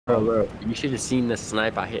Bro, you should have seen the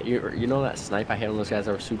snipe I hit. You know that snipe I hit on those guys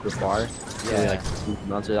that were super far? Yeah. Like,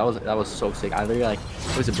 monster. That was so sick. I literally, like,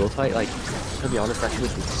 it was a build fight. Like, to be honest, that shit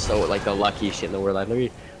was so, like, the luckiest shit in the world. I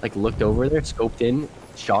literally, like, looked over there, scoped in,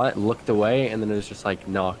 shot, looked away, and then it was just, like,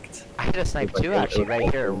 knocked. I hit a It snipe was, like, too, actually,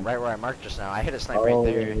 right here, right where I marked just now. I hit a snipe right oh,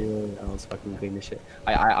 yeah, there. yeah, yeah. I was fucking clean as shit.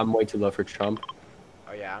 I'm way too low for Trump.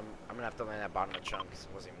 Oh yeah, I'm gonna have to land at bottom of the trunk. 'Cause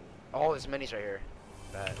it wasn't even. Oh, there's minis right here.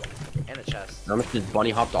 That and a chest. How much just bunny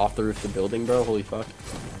hopped off the roof of the building, bro? Holy fuck.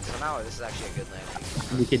 So now this is actually a good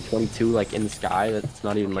landing. We kid 22, like, in the sky. That's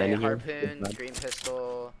not even Okay, landing here. harpoon, green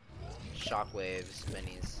pistol, shockwaves,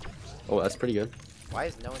 minis. Oh, that's pretty good. Why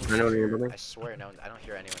is no one I know what you're here? building. I swear, no one. I don't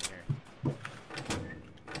hear anyone here.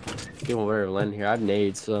 People were landing here. I have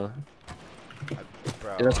nades, so.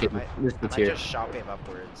 Bro, Yeah, let's get I might, this I might here. just shop him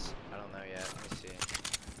upwards. I don't know yet. Let me see.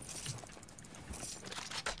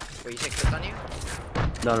 Wait, you take this on you?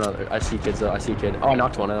 No, no, I see kids though. I see kid. Oh, I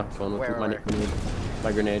knocked one out. One with Where, my where? grenade.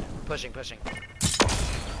 My grenade. Pushing, pushing.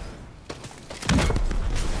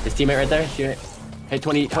 His teammate right there. Teammate. Hey,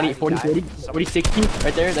 20, 40, 40, 40, 60.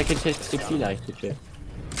 Right there. That kid hit 60. Nice. Good shit.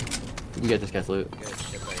 You can get this guy's loot. Good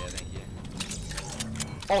shit, buddy. Yeah, thank you.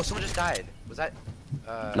 Oh, someone just died. Was that?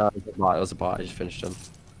 No, it was a bot. It was a bot. I just finished him.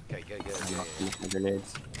 Okay, good, good. I good, knocked good. him with my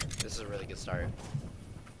grenades. This is a really good start.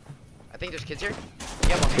 I think there's kids here.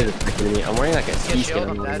 Yeah, one Kid is attacking me. I'm wearing like a ski skin. shield,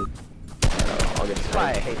 I'm I'm dead. I'll get That's why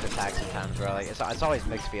I this. hate the tag sometimes, bro. Like, it's always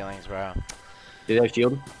mixed feelings, bro. Do they have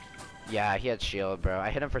shield? Yeah, he had shield, bro. I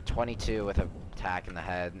hit him for 22 with a tack in the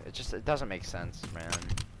head. It doesn't make sense, man.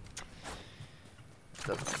 It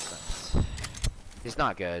doesn't make sense. He's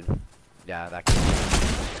not good. Yeah, that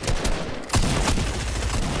kid.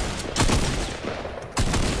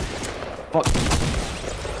 Fuck.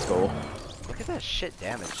 Let's go. Look at that shit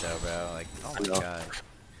damage, though, bro. Like, oh I my know. god.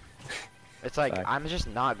 It's like, Fact. I'm just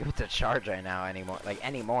not good to charge right now anymore. Like,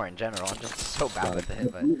 anymore in general. I'm just so bad with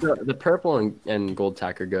it, but... The purple and gold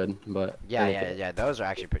tack are good, but Yeah. Those are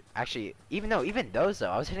actually pretty... Actually, even those, though,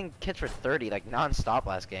 I was hitting kids for 30, like, non-stop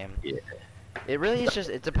last game. Yeah. It really is just...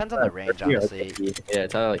 It depends on the range, honestly. Yeah,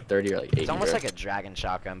 it's either like 30 or like 80. It's almost right? like a dragon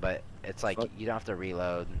shotgun, but it's like, Fuck. you don't have to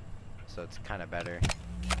reload. So it's kind of better.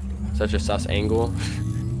 Such a sus angle.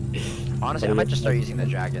 Honestly, I might just start using the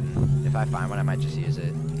dragon. If I find one, I might just use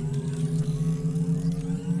it.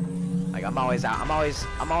 Like, I'm always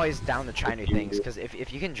down to try new things, because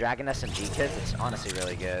if you can dragon SMG kids, it's honestly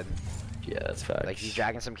really good. Yeah, that's facts. Like, you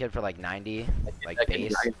dragon some kid for like 90, like that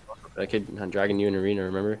base. That kid dragging you in arena,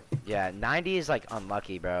 remember? Yeah, 90 is like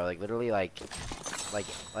unlucky, bro. Like, literally, like,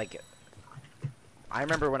 I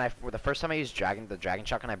remember when the first time I used the dragon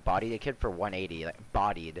shotgun, I bodied a kid for 180, like,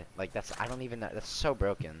 bodied. Like, that's, I don't even know, that's so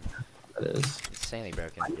broken. That is. Insanely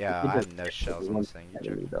broken. Yeah, I have no shells on this thing.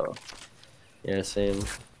 You're joking. Though. Yeah, same.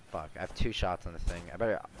 Fuck, I have 2 shots on the thing.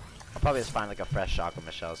 I'll probably just find like a fresh shotgun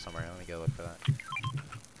with shells somewhere. Let me go look for that.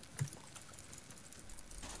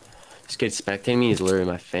 This kid spectating me. He's literally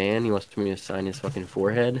my fan. He wants me to sign his fucking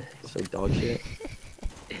forehead. It's like dog shit.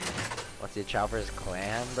 What's your Chopper's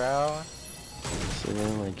clan, bro? So,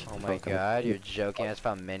 like, Oh my god, you're joking. I just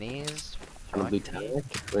found minis. On a blue Fuck me. tag.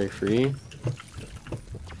 Very free.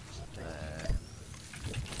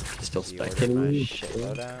 Still Reorder spectating my me. shit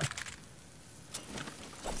loadout.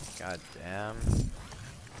 God damn.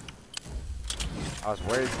 I was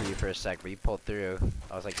worried for you for a sec, but you pulled through.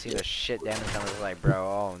 I was like, see the shit damage, I was like, bro,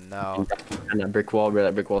 oh no. And that brick wall, bro.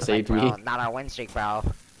 That brick wall saved Like, me. bro, not a win streak, bro.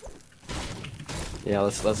 Yeah,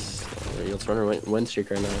 let's run a win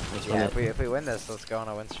streak right now. Let's run Yeah, it. if we win this, let's go on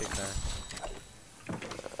a win streak then.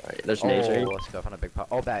 Alright, there's nades right. Let's go on a big pop.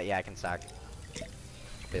 Oh, bet, yeah, I can stack.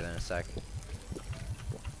 Be there in a sec.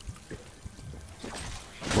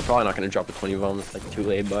 We're probably not gonna drop a 20 bomb. It's like too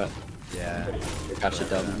late, but Yeah. catch it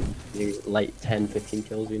down. Light 10, 15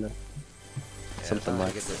 kills, you know. Yeah, Something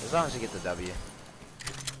like. as long as you get the W.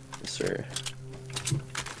 Yes, sir.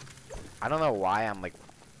 I don't know why I'm like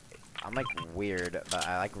weird, but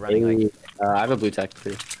I like running like. I have a blue tech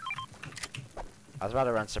too. I was about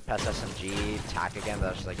to run Suppress SMG, tack again, but I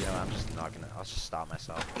was just like, you know what, I'm just not gonna, I'll just stop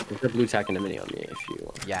myself. There's a blue tack and a mini on me if you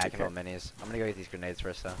want. Yeah, I can hold minis. I'm gonna go get these grenades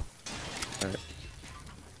first though. Alright.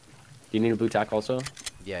 Do you need a blue tack also?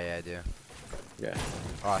 Yeah, I do. Yeah.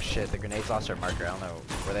 Oh shit, the grenades lost their marker. I don't know.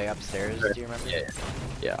 Were they upstairs? Do you remember? Yeah.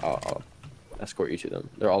 Yeah, I'll escort you to them.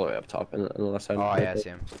 They're all the way up top on the left side. Oh yeah, I see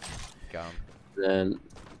him. Got him. Then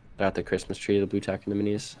they're at the Christmas tree, the blue tack and the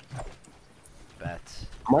minis. Bet.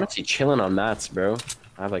 I'm honestly chilling on mats, bro.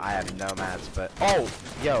 I have like. I have no mats, but oh,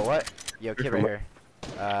 yo, what? Yo, kid right here.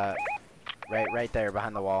 Right there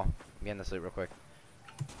behind the wall. I'm getting this loot real quick.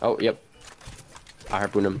 Oh, yep. I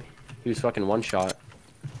harpooned him. He was fucking one shot.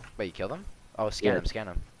 Wait, you killed him? Oh, scan Yeah. him, scan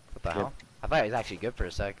him. What the Yep. hell? I thought he was actually good for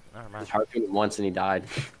a sec. Never I mind. harpooned him once and he died.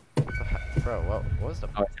 Bro, what was the?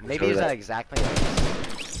 Oh, Maybe he's at exactly like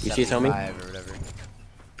You see Tommy? 75 or whatever.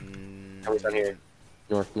 Tommy's down here.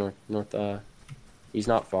 North, he's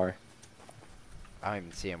not far. I don't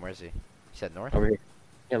even see him. Where is he? You said north? Over here.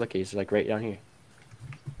 Yeah, look, he's like right down here.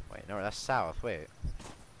 Wait, no, that's south. Wait.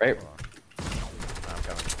 Right? Hold on. I'm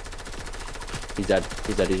coming. He's dead.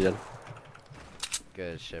 He's dead. He's dead.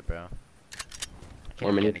 Good shit, bro. I One can't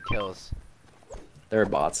even minute. get any kills. There are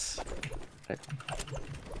bots. Yeah.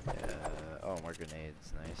 Oh, more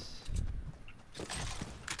grenades. Nice.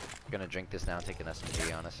 I'm gonna drink this now and take an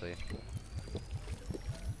SMG, honestly.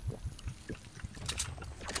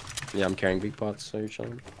 Yeah, I'm carrying big pots, so you're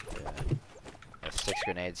chilling. Yeah. That's 6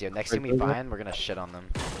 grenades. Yo, next thing we find, we're gonna shit on them.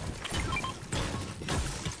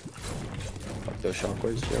 Fuck those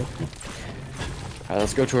shockwaves, bro. Alright,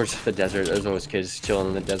 let's go towards the desert. There's always kids chilling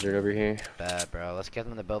in the desert over here. Bad, bro. Let's get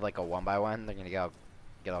them to build like a 1x1. They're gonna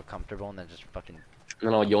get all comfortable and then just fucking. And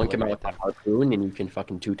then I'll yoink him out with Obliterate my harpoon, and you can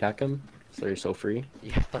fucking two-tack him. So you're so free.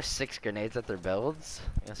 You have those 6 grenades at their builds.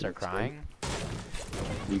 You're gonna start crying.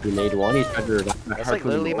 You grenade one, he's trying to revive my That's like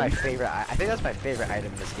harpoon literally my one. favorite. I think that's my favorite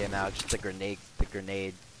item in this game now. Just the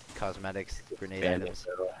grenade cosmetics, grenade Bandit, items.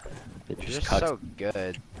 bro. It They're just just cuts. so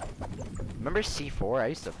good. Remember C4? I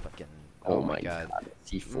used to fucking. Oh my god. My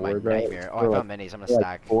C4, bro. nightmare. Oh, I found minis. I'm gonna There's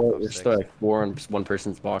stack. There's still like 4 on one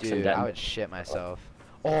person's box and Dude, dead. I would shit myself.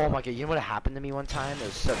 Oh my god, you know what happened to me one time? It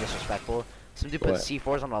was so disrespectful. Some dude put What?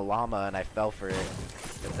 C4s on a llama and I fell for it.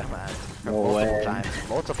 Good dumbass. No multiple way. times.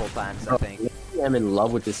 Multiple times, I Bro, think. I'm in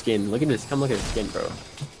love with this skin. Look at this. Come look at the skin, bro.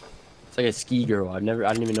 It's like a ski girl. I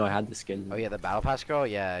didn't even know I had the skin. Oh yeah, the Battle Pass girl?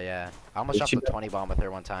 Yeah, yeah. I almost dropped she a 20 bomb with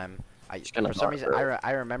her one time. kinda For some hot, reason, bro.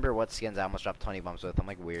 I remember what skins I almost dropped 20 bombs with. I'm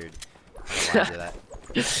like weird. I don't know why I do that.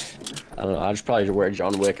 I don't know. I just probably wear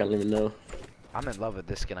John Wick. I don't even know. I'm in love with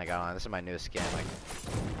this skin I got on. This is my newest skin. Like,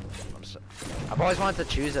 I've always wanted to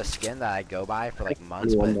choose a skin that I go by for like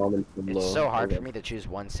months, but it's so hard for me to choose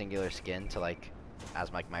one singular skin to like,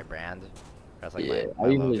 as like my brand, or as like Yeah, my I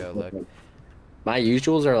usually logo look. my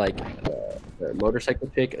usuals are like motorcycle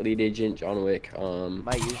pick, elite agent, John Wick.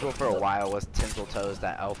 My usual for a while was Tinsel Toes,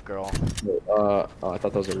 that elf girl. Oh, I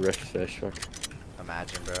thought those were rift fish. Fuck.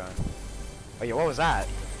 Imagine, bro. Oh yeah, what was that?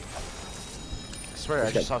 I swear,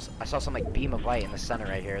 I saw some like beam of light in the center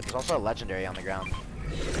right here. There's also a legendary on the ground.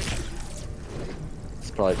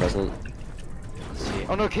 It's probably present. Let's see.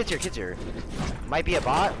 Oh no, kids here. Might be a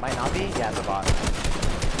bot, might not be. Yeah, it's a bot.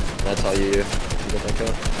 That's all you get that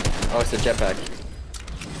kill. Oh, it's a jetpack.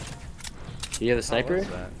 Do you have the sniper? Oh, what is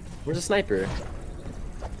that? Where's the sniper?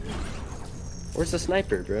 Where's the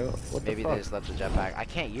sniper, bro? What Maybe the they fuck? just left the jetpack. I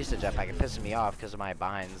can't use the jetpack. It pisses me off because of my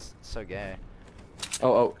binds. It's so gay.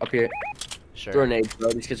 Oh, up here. Sure. Throw nades,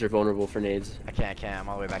 bro. These kids are vulnerable for nades. I can't. I'm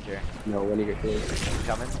all the way back here. No, when you get close. You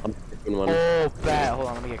coming? I'm picking one. Oh, bad. Hold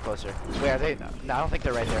on, let me get closer. Wait, are they? No, I don't think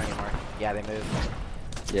they're right there anymore. Yeah, they moved.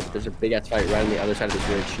 Yep, there's a big ass fight right on the other side of this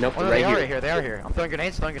ridge. Nope, Oh, no, right they are here. right here. They are here. I'm throwing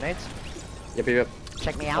grenades. Yep.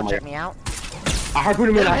 Check me Oh out. my Check God. me out. I harpooned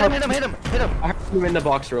him in. I Hit him. harpooned him in the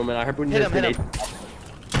box room, and I harpooned Hit his him. grenade.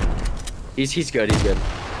 He's good.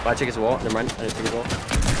 But I check his wall. Never mind. I didn't check his wall.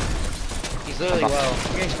 He's literally low.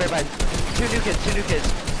 I'm getting sprayed by two new kids.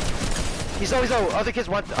 He's always low. Other kids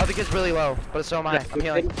really low, but so am I. I'm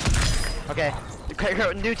healing. Okay.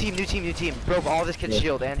 New team. Broke all this kid's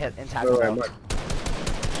shield and hit and tackled Where him. am I?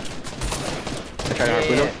 I tried to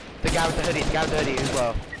harpoon him. The guy with the hoodie, he's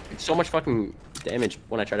low. It's so much fucking damage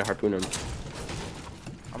when I try to harpoon him.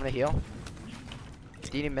 I'm gonna heal.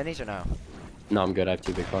 Do you need minis or no? No, I'm good. I have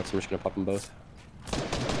 2 big pots. I'm just gonna pop them both.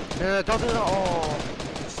 No, don't do that. Oh.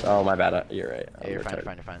 Oh, my bad. You're right. Yeah, you're fine.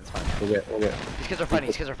 It's fine. We'll get. These kids are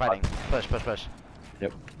fighting. Push. Yep.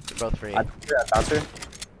 They're both free. I bouncer.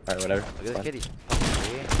 Alright, whatever. Look at this kid, he's fucking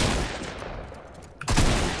free.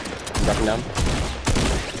 I'm dropping down.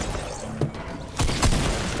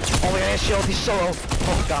 Oh my god, he has shield, he's so low.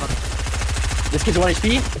 Oh, got him. This kid's 1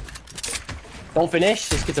 HP. Don't finish.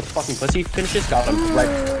 This kid's a fucking pussy. Finish this. Got him.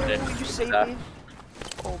 Right. You saved me.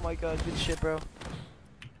 Oh my god, good shit, bro.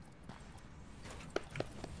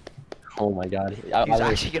 Oh my god. He's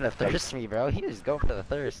actually gonna thirst me, bro. He was going for the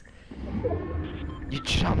thirst. You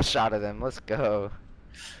jump shot at him. Let's go.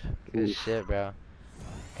 Good shit, bro.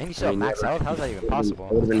 And you still have max health? How's that even possible?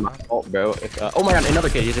 It would've been my fault, bro. If, oh my god, another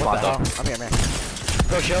kid. He's a What bot the though. hell? I'm here, man.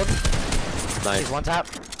 Throw shield. Nice. He's one tap.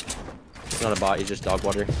 He's not a bot. He's just dog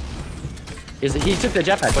water. He took the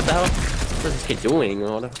jetpack. What the hell? What is this kid doing?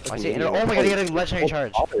 What a I fucking see. idiot. Oh my god, he got a legendary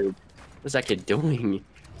charge. What is that kid doing?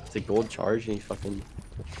 It's a gold charge and he fucking.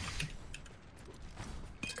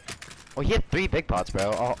 Oh, he had 3 big pots,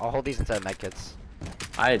 bro. I'll hold these instead of medkits.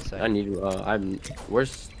 I Sick. need.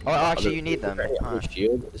 Where's? Oh, actually, you need them. Huh.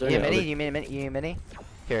 Shield. Is there You any mini? other- You mini? You mini?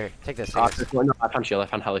 Here, take this. Ah, Take this. no, I found shield. I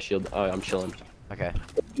found hella shield. Oh, I'm chilling. Okay.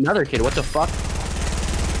 Another kid. What the fuck?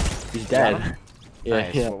 He's got dead. him? Yeah,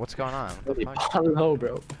 Nice. yeah. What's going on? What the I fuck? don't know,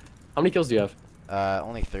 bro. How many kills do you have?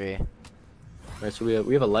 Only 3. Alright, so we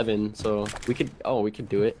have 11. So we could. Oh, we could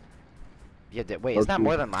do it. Yeah, wait, isn't that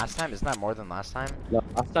more than last time? Isn't that more than last time? No,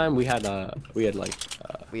 last time we had like.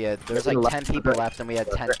 There was like 10 people left and we had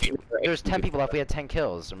 10. There was 10 people left, we had 10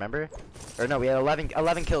 kills, remember? Or no, we had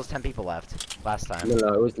 11 kills, 10 people left last time.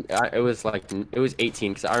 No, it was like it was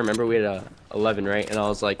 18 because I remember we had 11, right? And I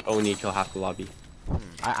was like, oh, we need to kill half the lobby.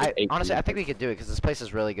 I 18. honestly, I think we could do it because this place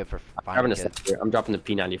is really good for I'm having finding a kids. sniper. I'm dropping the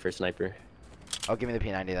P90 for sniper. Oh, give me the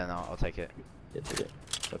P90 then, I'll take it. Yeah, take it.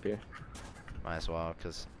 It's up here. Might as well,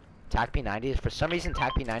 because TAC P90, for some reason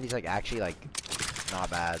TAC P90 is like actually like not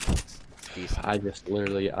bad. It's decent. I just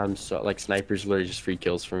literally, I'm so like snipers literally just free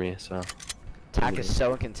kills for me. So TAC is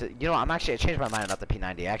so inconsistent. You know, I changed my mind about the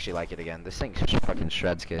P90. I actually like it again. This thing fucking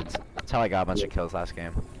shreds kids. That's how I got a bunch of kills last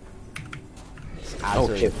game. It's oh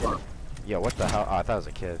absolutely- shit. Yo, what the hell? Oh, I thought it was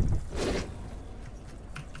a kid.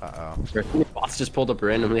 Uh-oh. The boss just pulled up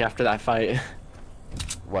randomly after that fight.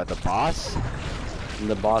 What, the boss? And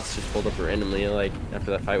the boss just pulled up randomly like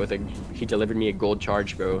after that fight with he delivered me a gold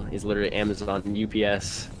charge, bro. He's literally Amazon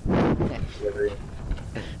UPS. Delivery.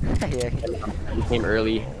 Yeah. He came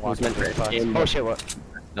early. He was meant for him. Oh shit, what?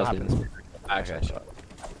 That was happened? meant for- Actually, Okay. shot.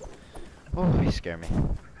 Oh, you scare me.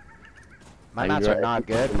 My Are mats you are right? not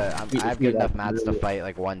good, but I have You good enough got mats to really- fight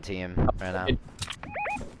like one team right now.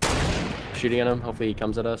 Shooting at him. Hopefully he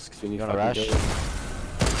comes at us because we need You to wanna fucking rush? kill him.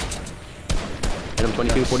 Hit him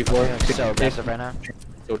 22, 44. I'm feeling so aggressive right now.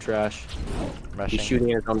 So trash. Rushing. He's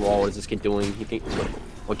shooting at his own wall. What is this kid doing? He thinks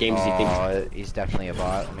what game does he think? Oh, he's definitely a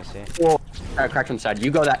bot. Let me see. Whoa. Cracked from the side.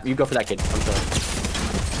 You go for that kid. I'm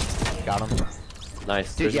sorry. Got him.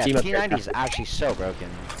 Nice. Dude, There's a yeah, team up there. P90 is actually so broken.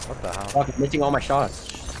 What the hell? Fuck, I'm missing all my shots.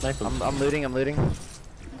 Snipe him. I'm looting.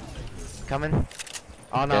 Coming.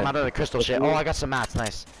 Oh no, Okay. I'm out of the crystal shit. Oh, I got some mats.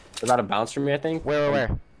 Nice. There's about a bounce from me, I think.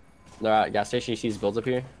 Where? They're at gas station. You see these builds up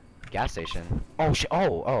here? Gas station. Oh shit.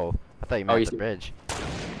 Oh. I thought you Oh, meant you the see- bridge.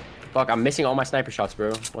 Fuck, I'm missing all my sniper shots,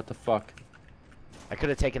 bro. What the fuck? I could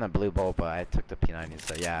have taken a blue bolt, but I took the P90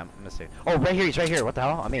 instead. Yeah, I'm missing. Oh, right here. He's right here. What the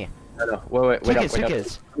hell? On me. No. Wait Two up, kids. wait Two up.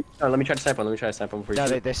 kids. No, let me try to snipe one. Before you No,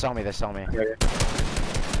 shoot. they saw me. Okay.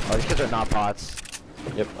 Oh, these kids are not bots.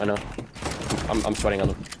 Yep, I know. I'm sweating on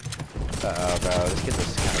them. Uh-oh, bro. This kid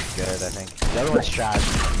is kind of good, I think. The other one's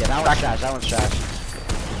trash. Yeah, that one's trash. That one's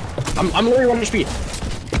trash. I'm literally 1 HP.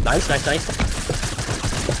 Nice.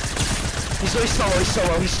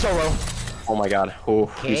 He's solo. Oh my god. Oh,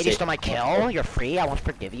 Kid, you stole my kill. You're free. I won't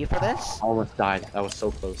forgive you for this. almost died. That was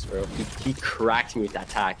so close, bro. He cracked me with that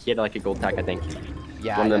tack. He had like a gold tack, I think.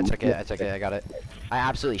 Yeah, One I of them- took it. I got it. I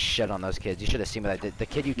absolutely shit on those kids. You should have seen what I did. The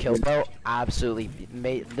kid you killed, bro, absolutely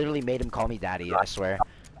literally made him call me daddy. I swear.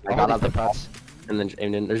 I Oh, got holy out the flip flops. and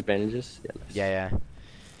then there's bandages. Yeah. Nice. Yeah.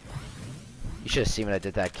 You should have seen what I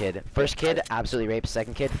did to that kid. First kid, absolutely raped.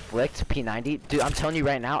 Second kid, flicked. P90. Dude, I'm telling you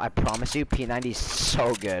right now, I promise you, P90 is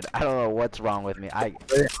so good. I don't know what's wrong with me. I'm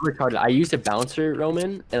retarded. I used a bouncer,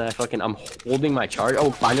 Roman, and I'm holding my charge.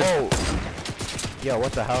 Oh, find him. Yo,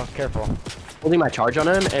 what the hell? Careful. Holding my charge on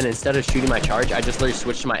him, and instead of shooting my charge, I just literally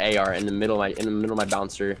switched to my AR in the middle of my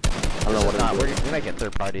bouncer. I don't know what I'm doing. We might get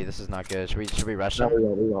third party. This is not good. Should we rush No,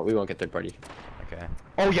 them? we won't get third party. Okay.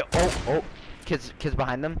 Oh yeah. Oh. Kids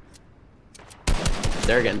behind them.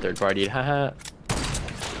 They're getting third party. Haha.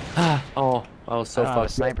 Oh, I was so fucked.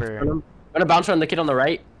 Sniper. I'm gonna bounce on the kid on the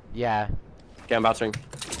right. Yeah. Okay, I'm bouncing.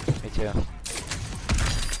 Me too.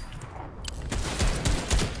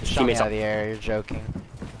 Just shot me Teammates out of the air. You're joking.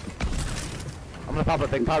 I'm gonna pop a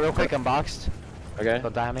big pot real quick. Unboxed. Okay,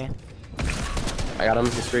 Don't die on me. I got him.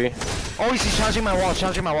 He's free. Oh, he's challenging my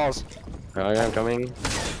walls. Okay, I'm coming.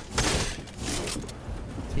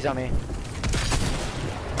 He's on me.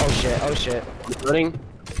 Oh shit. I'm running.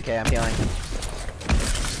 Okay, I'm healing.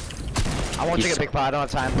 I won't He's take a so- big pot. I don't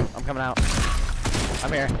have time. I'm coming out.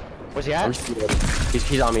 I'm here. Where's he at?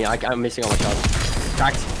 He's on me. I'm missing all my shots.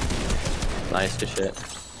 Cracked. Nice, good shit.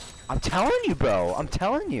 I'm telling you, bro. I'm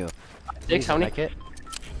telling you. 6, how many? Like it.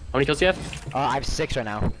 How many kills do you have? I have 6 right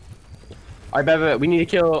now. Alright, bet. We need to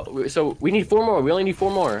kill. So we need 4 more. We only need 4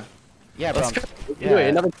 more. Yeah, bro. Let's go. Let's do it.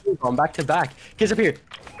 Another team bomb back to back. Kids up here.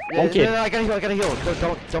 One kid. No, I gotta heal.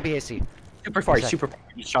 Don't be hasty. Super far. He's Sec. super far.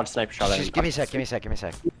 He shot a sniper shot at me. Just give me a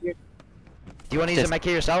sec. Do you want to use the med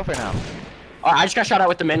kit yourself or no? Oh, I just got shot at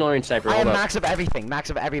with the Mandalorian sniper. I have Hold up. max of everything. Max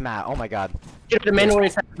of every mat. Oh my god. Get the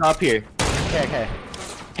Mandalorian sniper up here. Okay.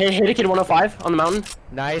 Hey, hit a kid 105 on the mountain.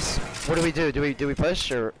 Nice. What do we do? Do we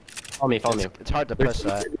push or? Follow me, follow me. It's hard to push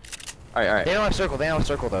that. Alright, alright. They don't have circle. They don't have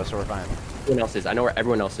circle though, so we're fine. Everyone else is. I know where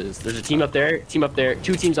everyone else is. There's a team up there,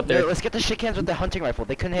 two teams up there. Let's get the shit cans with the hunting rifle.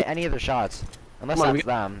 They couldn't hit any of their shots. Unless Come on, that's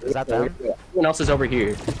them. Is that them? Everyone else is over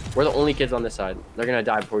here. We're the only kids on this side. They're gonna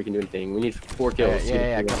die before we can do anything. We need 4 kills.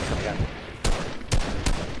 Yeah. Come.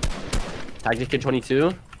 Tactic kid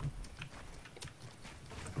 22.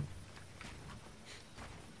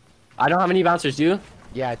 I don't have any bouncers, do you?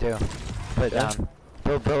 Yeah, I do. Put it down.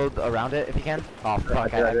 Build around it if you can. Oh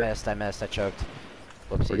fuck! I missed. I choked.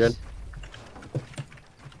 Whoopsies. We're good.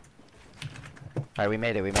 Alright, we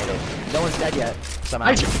made it. No one's dead yet. Somehow.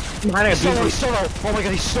 He's Solo. Oh my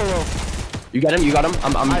god, he's solo. You got him.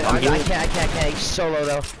 I'm healing. I can't. He's solo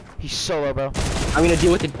though. He's solo, bro. I'm gonna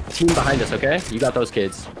deal with the team behind us, okay? You got those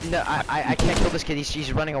kids. No, I can't kill this kid.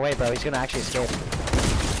 He's running away, bro. He's gonna actually escape.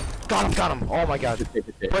 Got him. Oh my god.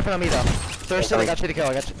 Boyfriend on me though. Thurston, I got you the kill.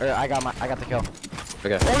 I got the kill.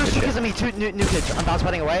 Okay. Oh, there's 2 kids on me. 2 new kids. I'm bounce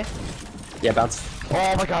padding away. Yeah, bounce.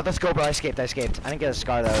 Oh my god, let's go, bro. I escaped. I didn't get a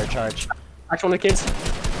scar though or charge. Actually, one of the kids.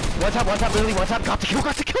 One tap, literally one tap. Got the kill.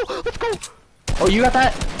 Let's go. Oh, you got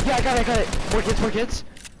that? Yeah, I got it. More kids.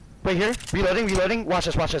 Wait here. Reloading. Watch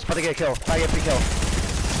this. About to get a kill. About to get a free kill.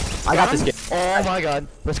 I got this kid. Oh my god.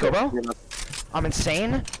 Let's go, bro. I'm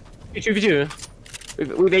insane. 2v2.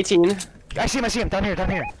 We've 18. I see him. Down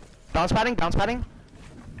here. Bounce padding.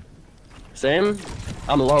 Same.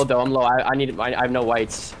 I'm low though. I have no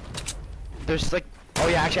whites. There's like. Oh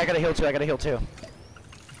yeah, actually I gotta heal too.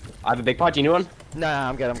 I have a big pot. Do you need one? Nah,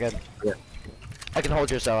 I'm good. Yeah. I can hold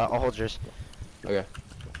yours though. I'll hold yours. Okay.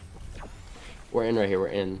 We're in right here. We're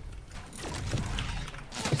in.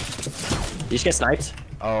 You just get sniped.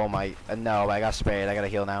 Oh my. No, I got sprayed. I gotta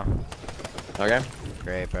heal now. Okay.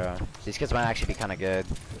 Great, bro. These kids might actually be kind of good.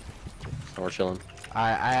 Oh, we're chilling.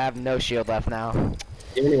 I have no shield left now. Do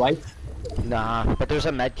you have any whites? Nah, but there's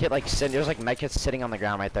a med kit like there's like med kits sitting on the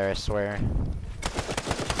ground right there. I swear.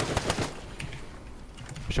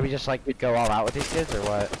 Should we just like go all out with these kids or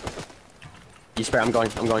what? You spray. I'm going.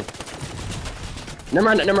 Never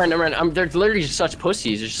mind. They're literally just such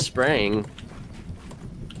pussies. They're just spraying.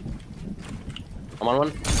 I'm on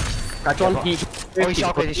one. Cracked one. He's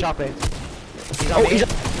shockwave. He's on me.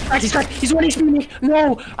 He's cracked. He's 1 HP.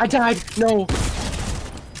 No, I died. No.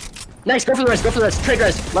 Nice. Go for the rest. Trade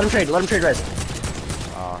res. Let him trade res.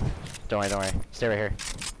 Oh, don't worry. Stay right here.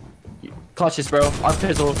 Clutch this, bro. I'll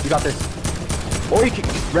pizzle. You got this. Or you can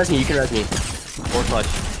res me. Or clutch.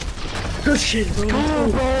 Good shit, bro.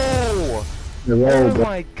 Go, bro. Oh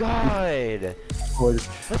my god.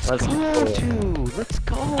 Let's go, dude. Let's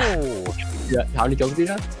go. Yeah. How many kills did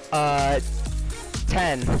you have?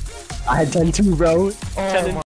 10. I had 10 too, bro. Oh my